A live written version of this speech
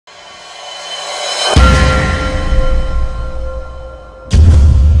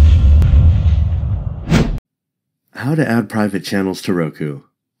How to add private channels to Roku.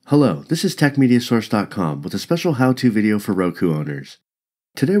 Hello, this is TechMediaSource.com with a special how-to video for Roku owners.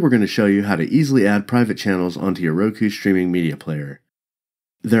 Today we're going to show you how to easily add private channels onto your Roku streaming media player.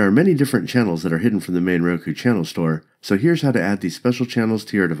 There are many different channels that are hidden from the main Roku channel store, so here's how to add these special channels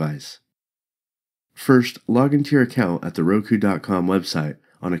to your device. First, log into your account at the Roku.com website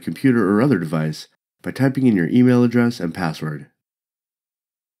on a computer or other device by typing in your email address and password.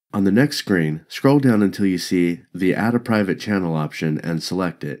 On the next screen, scroll down until you see the Add a Private Channel option and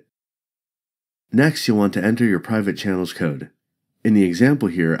select it. Next, you'll want to enter your private channel's code. In the example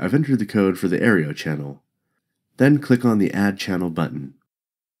here, I've entered the code for the Aereo channel. Then click on the Add Channel button.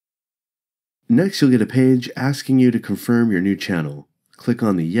 Next, you'll get a page asking you to confirm your new channel. Click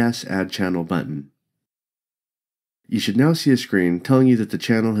on the Yes, Add Channel button. You should now see a screen telling you that the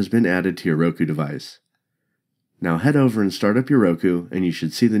channel has been added to your Roku device. Now head over and start up your Roku, and you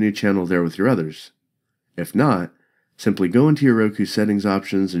should see the new channel there with your others. If not, simply go into your Roku settings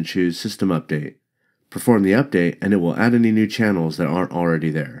options and choose System Update. Perform the update and it will add any new channels that aren't already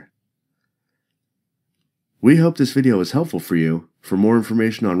there. We hope this video was helpful for you. For more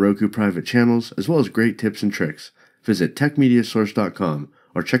information on Roku private channels, as well as great tips and tricks, visit TechMediaSource.com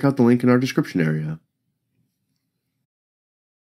or check out the link in our description area.